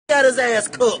got his ass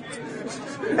cooked.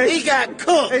 He got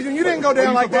cooked. Adrien, you didn't go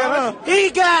down like that, huh? He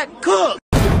got cooked.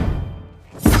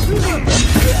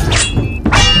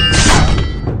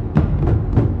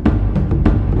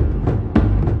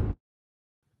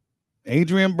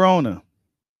 Adrien Broner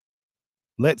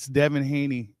lets Devin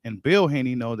Haney and Bill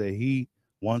Haney know that he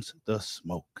wants the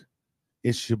smoke.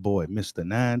 It's your boy, Mr.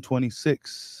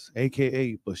 926,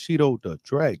 a.k.a. Bushido the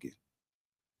Dragon,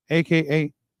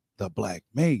 a.k.a. the Black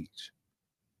Mage,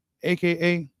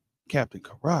 a.k.a. Captain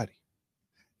Karate,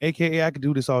 a.k.a. I could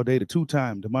do this all day, the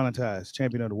two-time demonetized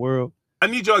champion of the world. I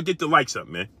need y'all to get the likes up,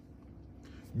 man.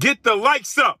 Get the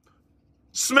likes up.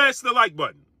 Smash the like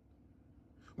button.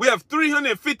 We have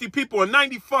 350 people and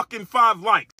 90 fucking 5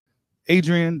 likes.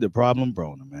 Adrien the Problem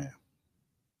Broner, man.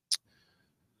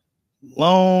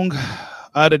 Long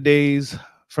out of days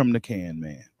from the can,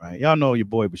 man, right? Y'all know your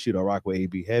boy Bushido rock with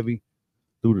AB heavy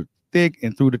through the thick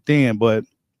and through the thin. But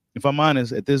if I'm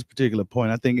honest, at this particular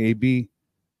point, I think AB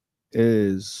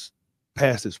is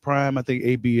past his prime. I think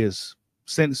AB has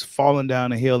since fallen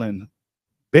down the hill and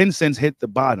been since hit the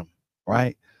bottom,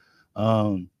 right?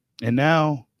 And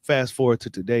now, fast forward to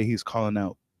today, he's calling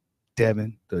out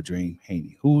Devin the Dream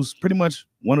Haney, who's pretty much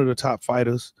one of the top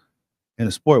fighters in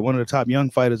the sport, one of the top young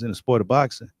fighters in the sport of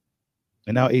boxing.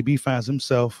 And now AB finds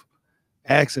himself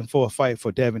asking for a fight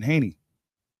for Devin Haney.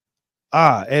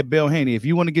 At Bill Haney, if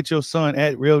you want to get your son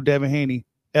at real Devin Haney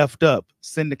effed up,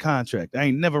 send the contract. I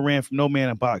ain't never ran from no man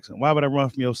in boxing. Why would I run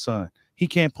from your son? He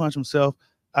can't punch himself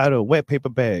out of a wet paper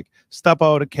bag. Stop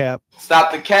all the cap.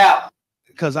 Stop the cap.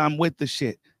 Because I'm with the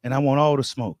shit and I want all the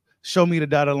smoke. Show me the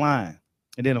dotted line.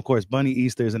 And then, of course, Bunny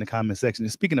Easter is in the comment section.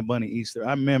 And speaking of Bunny Easter,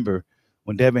 I remember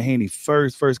when Devin Haney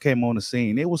first came on the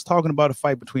scene, it was talking about a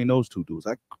fight between those two dudes.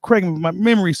 My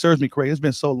memory serves me correct. It's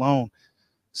been so long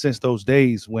since those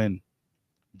days when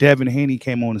Devin Haney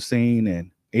came on the scene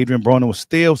and Adrien Broner was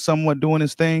still somewhat doing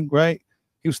his thing, right?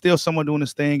 He was still somewhat doing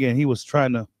his thing, and he was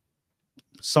trying to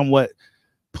somewhat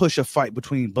push a fight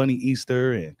between Bunny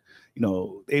Easter and, you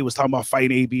know, they was talking about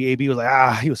fighting AB. AB was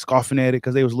like, he was scoffing at it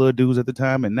because they was little dudes at the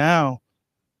time. And now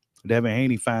Devin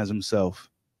Haney finds himself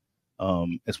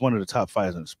as one of the top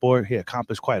fighters in the sport. He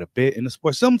accomplished quite a bit in the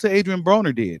sport, similar to Adrien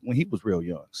Broner did when he was real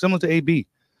young, similar to AB.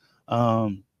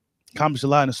 Accomplished a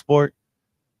lot in the sport.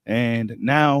 And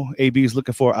now AB is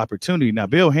looking for opportunity. Now,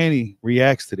 Bill Haney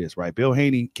reacts to this, right? Bill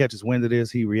Haney catches wind of this.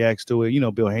 He reacts to it. You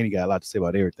know, Bill Haney got a lot to say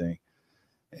about everything.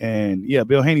 And, yeah,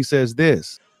 Bill Haney says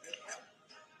this.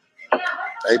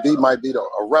 AB might be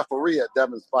a referee at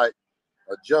Devin's fight,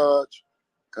 a judge,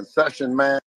 concession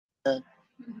man, you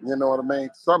know what I mean?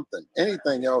 Something,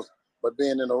 anything else but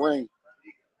being in the ring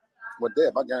with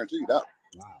Dev. I guarantee you that.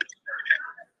 Wow.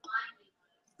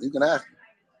 You can ask him.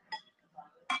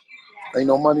 Ain't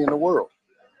no money in the world.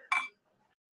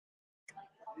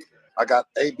 I got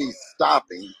AB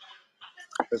stopping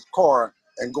his car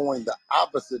and going the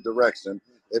opposite direction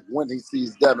when he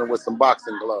sees Devin with some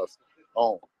boxing gloves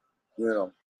on, you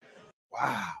know.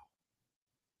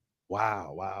 Wow.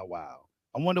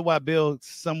 I wonder why Bill's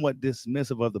somewhat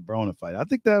dismissive of the Broner fight. I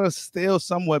think that'll still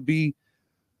somewhat be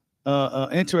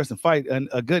an interesting fight and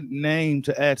a good name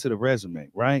to add to the resume,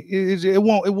 right? It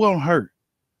won't hurt.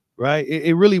 Right?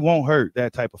 It really won't hurt,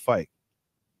 that type of fight.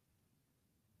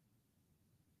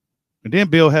 And then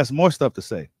Bill has more stuff to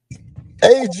say.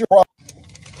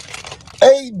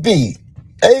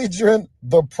 Adrien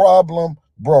the Problem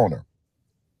Broner.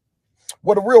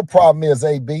 Well, the real problem is,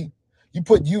 AB, you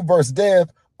put you versus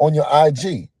Dev on your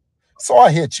IG. So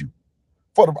I hit you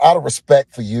out of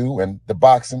respect for you and the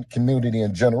boxing community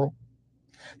in general.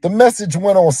 The message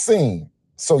went on scene,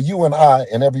 so you and I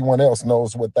and everyone else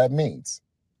knows what that means.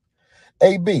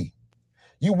 AB,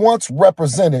 you once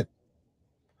represented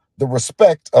the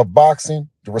respect of boxing,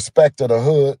 the respect of the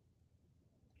hood.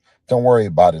 Don't worry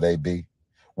about it, AB.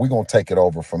 We're going to take it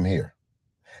over from here.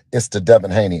 It's the Devin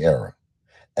Haney era.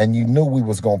 And you knew we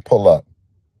was going to pull up.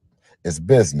 It's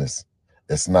business.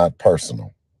 It's not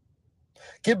personal.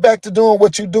 Get back to doing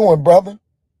what you're doing, brother.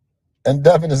 And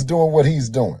Devin is doing what he's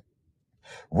doing.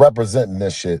 Representing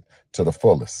this shit to the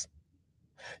fullest.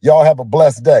 Y'all have a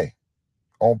blessed day.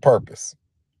 On purpose.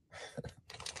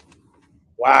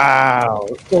 Wow.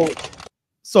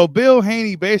 So Bill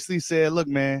Haney basically said, look,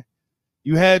 man,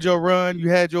 you had your run, you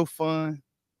had your fun,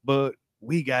 but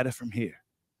we got it from here.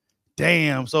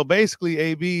 Damn. So basically,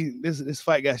 AB, this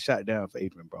fight got shot down for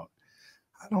Adrien Broner.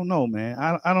 I don't know, man.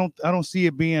 I don't see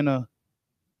it being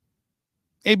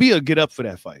AB will get up for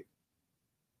that fight.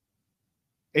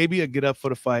 AB will get up for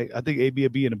the fight. I think AB will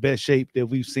be in the best shape that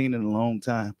we've seen in a long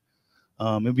time.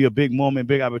 It'll be a big moment,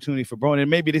 big opportunity for Broner. And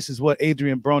maybe this is what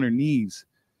Adrien Broner needs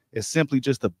is simply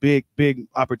just a big, big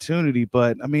opportunity.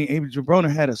 But I mean, Adrien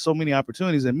Broner had so many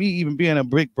opportunities, and me even being a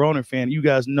big Broner fan, you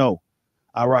guys know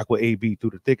I rock with AB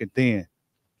through the thick and thin.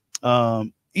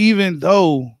 Even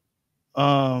though,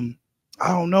 I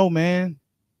don't know, man.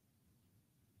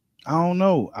 I don't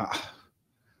know.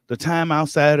 The time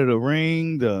outside of the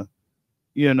ring,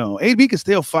 AB can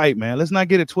still fight, man. Let's not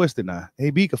get it twisted now.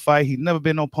 AB can fight. He's never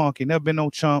been no punk. He never been no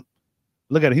chump.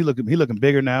 Look at him. He looking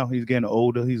bigger now. He's getting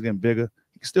older. He's getting bigger.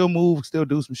 He can still move, still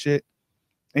do some shit.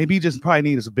 AB just probably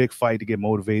needs a big fight to get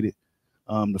motivated.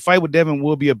 The fight with Devin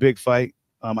will be a big fight.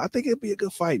 I think it'll be a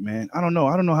good fight, man. I don't know.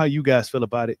 I don't know how you guys feel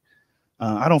about it.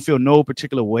 I don't feel no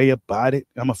particular way about it.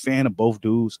 I'm a fan of both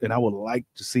dudes, and I would like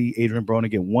to see Adrien Broner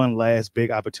get one last big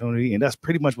opportunity, and that's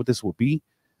pretty much what this will be.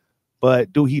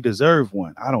 But do he deserve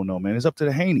one? I don't know, man. It's up to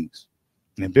the Haneys.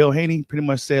 And Bill Haney pretty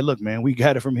much said, look, man, we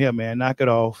got it from here, man. Knock it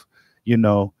off,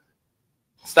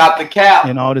 Stop the cap.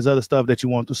 And all this other stuff that you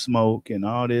want to smoke and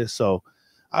all this. So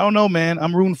I don't know, man.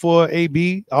 I'm rooting for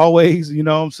AB always, you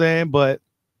know what I'm saying? But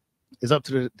it's up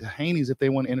to the Haneys if they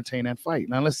want to entertain that fight.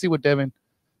 Now, let's see what Devin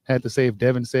had to say, if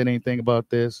Devin said anything about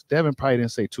this. Devin probably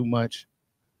didn't say too much.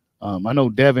 I know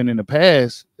Devin in the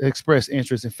past expressed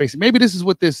interest in facing. Maybe this is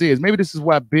what this is. Maybe this is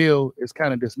why Bill is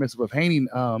kind of dismissive of Haney,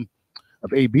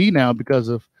 of AB now, because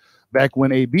of back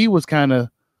when AB was kind of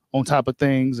on top of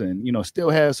things and, still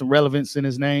has some relevance in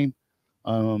his name.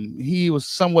 He was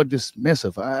somewhat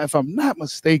dismissive. If I'm not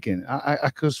mistaken, I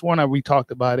could have sworn we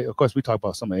talked about it. Of course, we talk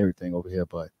about some of everything over here,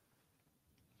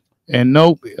 and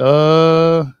nope.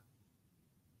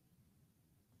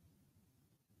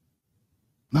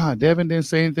 Nah, Devin didn't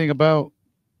say anything about,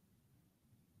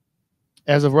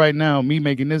 as of right now, me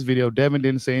making this video, Devin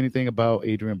didn't say anything about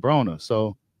Adrien Broner.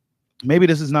 So maybe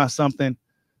this is not something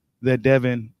that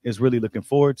Devin is really looking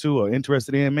forward to or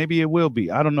interested in. Maybe it will be.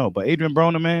 I don't know. But Adrien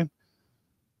Broner, man,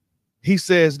 he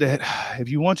says that if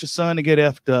you want your son to get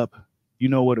effed up, you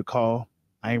know what to call.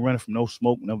 I ain't running from no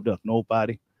smoke, never duck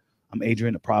nobody. I'm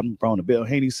Adrien, the problem Broner. Bill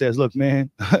Haney says, look,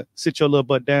 man, sit your little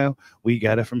butt down. We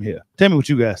got it from here. Tell me what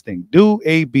you guys think. Do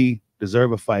AB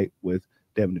deserve a fight with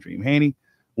Devin the Dream Haney?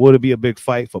 Would it be a big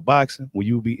fight for boxing? Will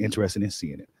you be interested in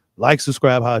seeing it? Like,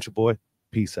 subscribe, holla at your boy.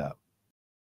 Peace out.